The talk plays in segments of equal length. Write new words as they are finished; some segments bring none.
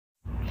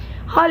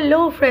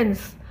Hello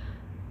friends,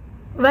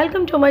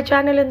 welcome to my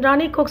channel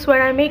Indrani Cooks,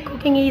 where I make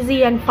cooking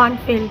easy and fun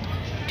filled.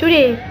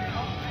 Today,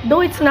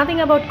 though it's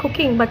nothing about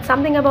cooking but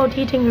something about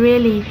eating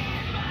really,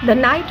 the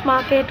night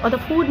market or the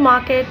food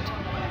market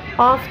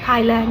of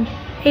Thailand,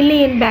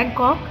 mainly in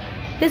Bangkok.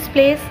 This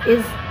place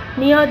is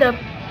near the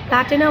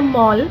Platinum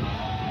Mall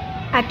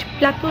at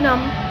Platinum,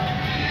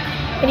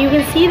 and you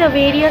can see the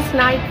various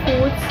night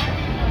foods.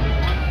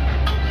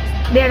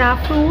 There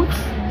are fruits,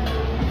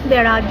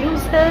 there are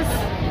juices,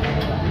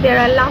 there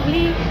are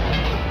lovely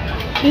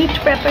meat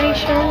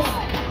preparations,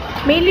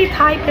 mainly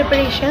Thai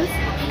preparations.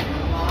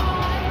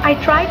 I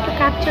tried to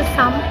capture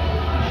some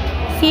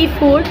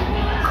seafood,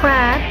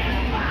 crab,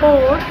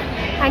 pork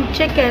and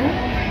chicken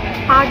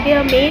are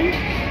their main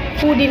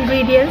food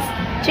ingredients.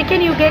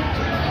 Chicken you get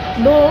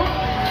though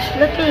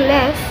little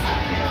less,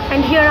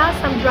 and here are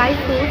some dry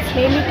fruits,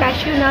 mainly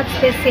cashew nuts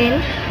they sell,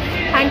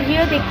 and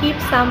here they keep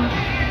some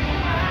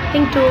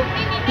thing to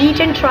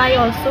eat and try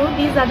also.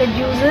 These are the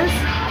juices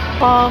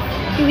of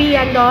kiwi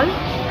and all,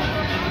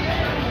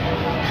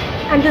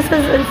 and this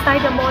is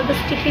inside the mall, the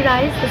sticky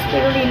rice, the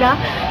spirulina.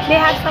 They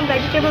have some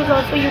vegetables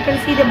also. You can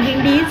see the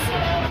bhindis.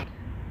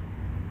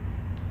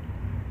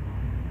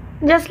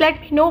 Just let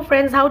me know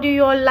friends, how do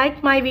you all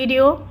like my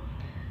video?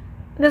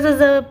 This is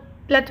a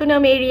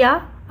Platinum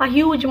area, a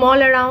huge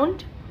mall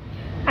around,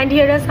 and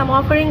here are some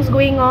offerings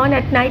going on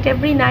at night.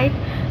 Every night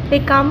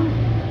they come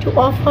to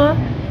offer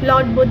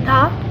Lord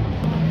Buddha,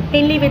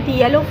 mainly with the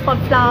yellow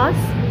flowers.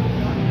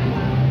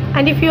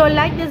 And if you all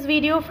like this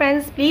video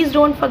friends, please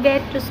don't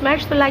forget to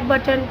smash the like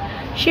button,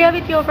 share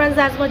with your friends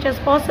as much as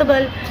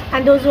possible,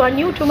 and those who are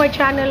new to my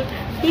channel,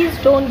 please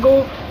don't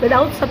go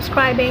without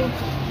subscribing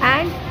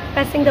and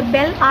pressing the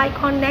bell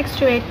icon next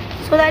to it,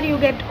 so that you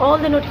get all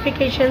the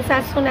notifications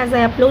as soon as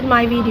I upload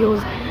my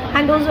videos.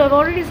 And those who have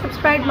already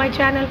subscribed my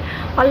channel,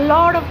 a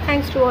lot of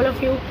thanks to all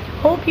of you.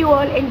 Hope you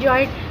all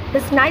enjoyed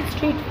this night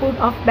street food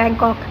of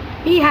Bangkok.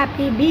 Be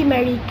happy, be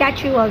merry,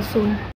 catch you all soon.